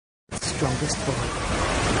strongest boy.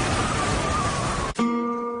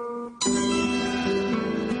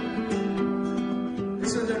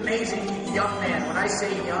 This is an amazing young man. When I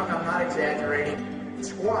say young, I'm not exaggerating.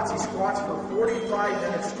 Squats. He squats for 45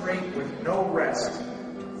 minutes straight with no rest.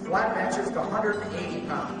 Flat benches to 180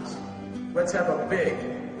 pounds. Let's have a big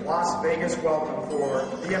Las Vegas welcome for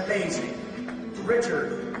the amazing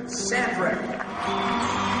Richard Sandrak.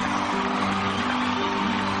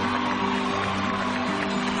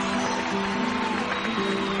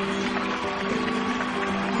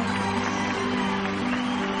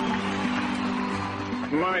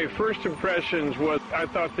 My first impressions was I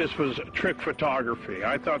thought this was trick photography.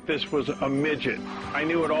 I thought this was a midget. I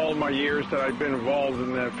knew in all my years that I'd been involved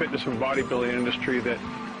in the fitness and bodybuilding industry that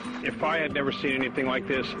if I had never seen anything like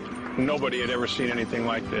this, nobody had ever seen anything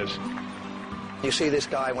like this. You see this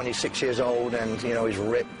guy when he's 6 years old and, you know, he's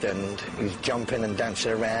ripped and he's jumping and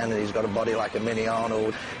dancing around and he's got a body like a mini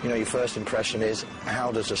Arnold. You know, your first impression is,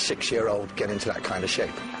 how does a 6-year-old get into that kind of shape?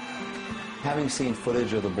 Having seen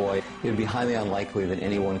footage of the boy, it would be highly unlikely that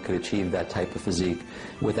anyone could achieve that type of physique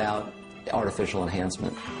without artificial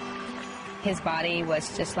enhancement. His body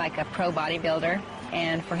was just like a pro bodybuilder,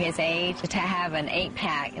 and for his age, to have an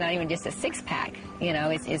 8-pack, not even just a 6-pack, you know,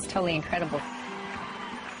 is totally incredible.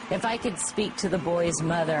 If I could speak to the boy's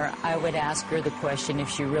mother, I would ask her the question if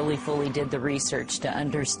she really fully did the research to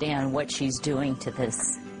understand what she's doing to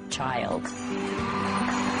this child.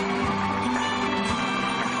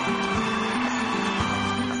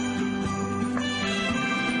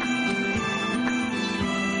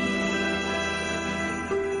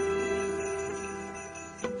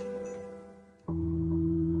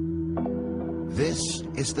 This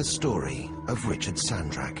is the story of Richard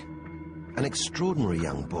Sandrak, an extraordinary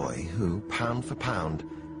young boy who, pound for pound,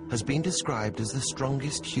 has been described as the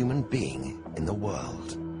strongest human being in the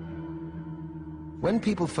world. When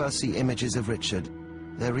people first see images of Richard,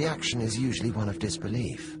 their reaction is usually one of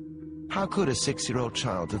disbelief. How could a 6-year-old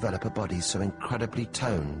child develop a body so incredibly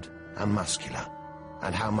toned and muscular?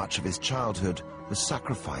 And how much of his childhood was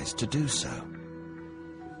sacrificed to do so?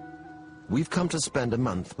 We've come to spend a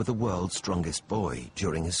month with the world's strongest boy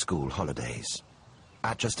during his school holidays.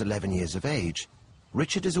 At just 11 years of age,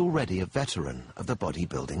 Richard is already a veteran of the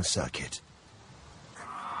bodybuilding circuit.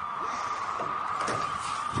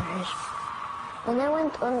 When I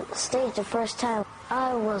went on stage the first time,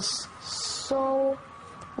 I was so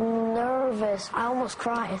nervous. I almost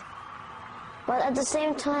cried. But at the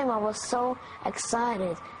same time, I was so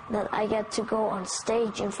excited that I get to go on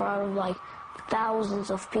stage in front of like thousands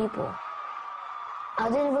of people. I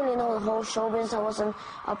didn't really know the whole show business. I wasn't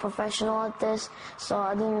a professional at this, so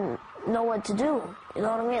I didn't know what to do. You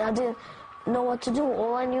know what I mean? I didn't know what to do.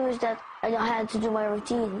 All I knew is that I had to do my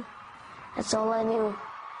routine. That's all I knew.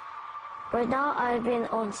 Right now, I've been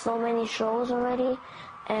on so many shows already,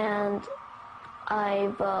 and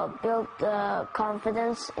I've built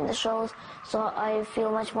confidence in the shows, so I feel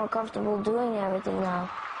much more comfortable doing everything now.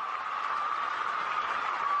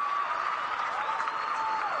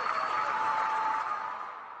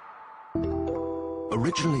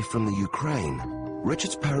 Originally from the Ukraine,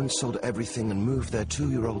 Richard's parents sold everything and moved their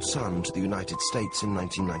 2-year-old son to the United States in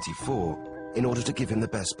 1994 in order to give him the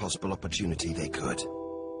best possible opportunity they could.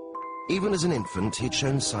 Even as an infant, he'd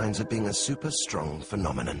shown signs of being a super strong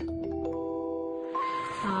phenomenon.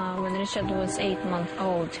 When Richard was 8 months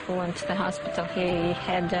old, he went to the hospital. He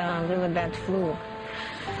had a really bad flu,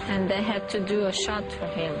 and they had to do a shot for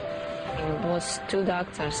him. It was 2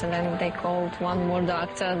 doctors, and then they called one more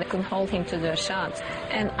doctor. They couldn't hold him to the shot.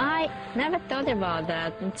 And I never thought about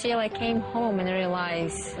that until I came home and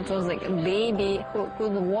realized it was like a baby who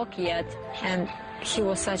couldn't walk yet, and he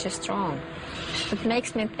was such a strong. It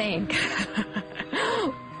makes me think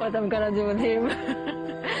what I'm gonna do with him.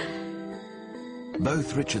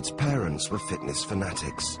 Both Richard's parents were fitness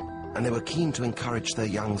fanatics, and they were keen to encourage their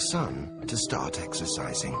young son to start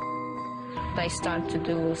exercising. I start to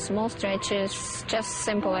do small stretches, just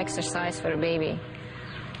simple exercise for a baby,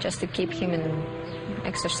 just to keep him in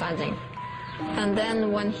exercising. And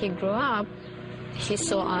then when he grew up, he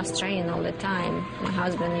saw us train all the time. My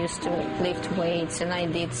husband used to lift weights, and I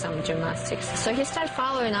did some gymnastics. So he started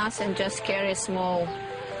following us and just carry small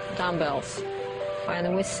dumbbells.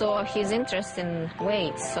 And we saw his interest in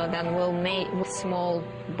weights, so then we'll make a small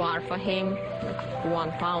bar for him, like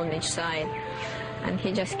 1 pound each side. And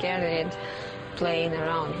he just carried it, playing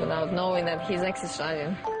around without knowing that he's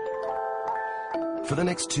exercising. For the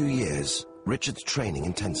next 2 years, Richard's training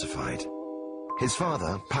intensified. His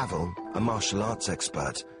father, Pavel, a martial arts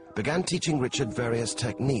expert, began teaching Richard various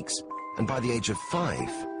techniques, and by the age of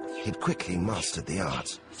 5, he'd quickly mastered the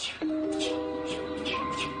art.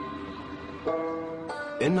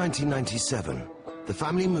 In 1997, the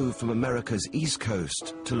family moved from America's East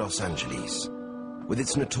Coast to Los Angeles. With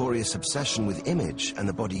its notorious obsession with image and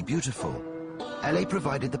the body beautiful, LA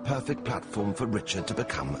provided the perfect platform for Richard to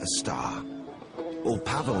become a star. All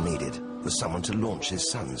Pavel needed was someone to launch his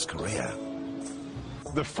son's career.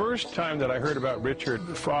 The first time that I heard about Richard,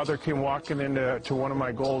 the father came walking into one of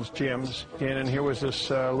my Gold's gyms, and here was this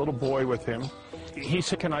little boy with him. He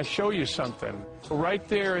said, "Can I show you something?" Right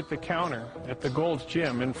there at the counter at the Gold's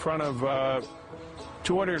gym, in front of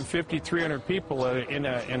 250, 300 people in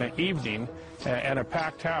an evening at a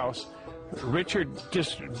packed house, Richard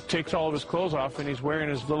just takes all of his clothes off and he's wearing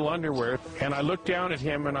his little underwear. And I looked down at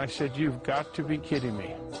him and I said, "You've got to be kidding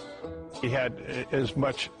me." He had as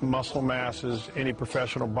much muscle mass as any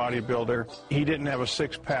professional bodybuilder. He didn't have a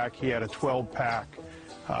six-pack, he had a 12-pack.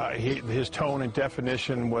 His tone and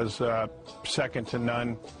definition was second to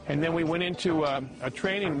none. And then we went into a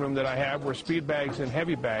training room that I have where speed bags and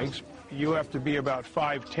heavy bags. You have to be about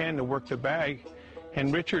 5'10" to work the bag.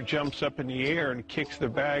 And Richard jumps up in the air and kicks the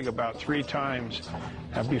bag about 3 times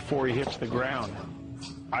before he hits the ground.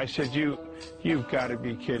 I said, you've got to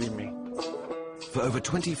be kidding me. For over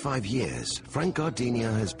 25 years, Frank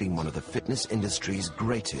Gardenia has been one of the fitness industry's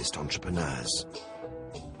greatest entrepreneurs.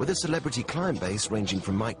 With a celebrity client base ranging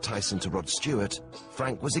from Mike Tyson to Rod Stewart,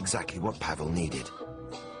 Frank was exactly what Pavel needed.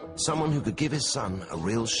 Someone who could give his son a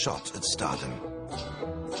real shot at stardom.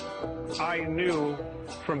 I knew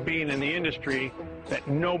from being in the industry that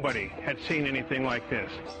nobody had seen anything like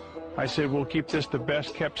this. I said, we'll keep this the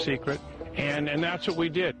best kept secret, and that's what we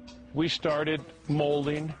did. We started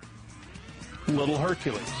molding little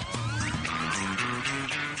Hercules.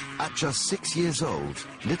 At just 6 years old,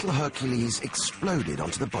 little Hercules exploded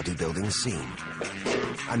onto the bodybuilding scene,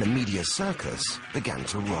 and the media circus began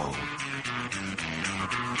to roll.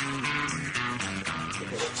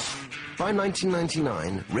 By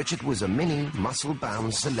 1999, Richard was a mini,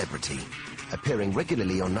 muscle-bound celebrity, appearing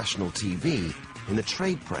regularly on national TV, in the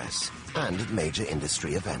trade press, and at major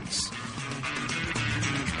industry events.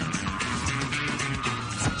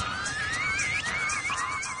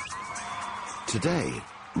 Today,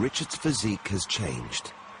 Richard's physique has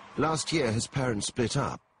changed. Last year, his parents split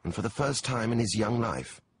up, and for the first time in his young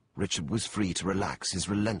life, Richard was free to relax his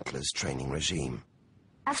relentless training regime.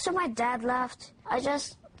 After my dad left, I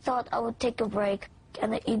just thought I would take a break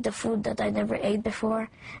and eat the food that I never ate before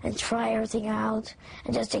and try everything out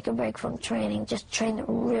and just take a break from training, just train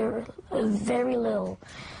very little.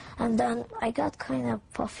 And then I got kind of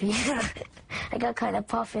puffy. I got kind of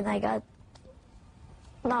puffy and I got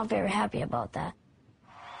not very happy about that.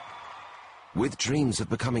 With dreams of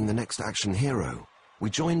becoming the next action hero, we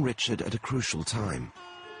join Richard at a crucial time.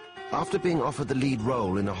 After being offered the lead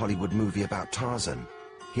role in a Hollywood movie about Tarzan,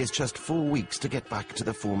 he has just 4 weeks to get back to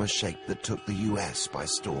the former shape that took the US by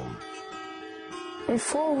storm. In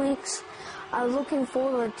 4 weeks, I'm looking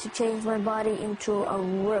forward to change my body into a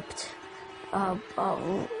ripped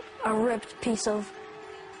piece of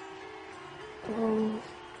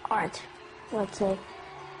art, let's say.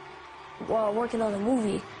 While working on a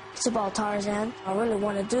movie, it's about Tarzan. I really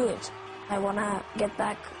want to do it. I want to get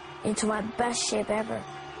back into my best shape ever.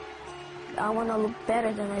 I want to look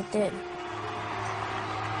better than I did.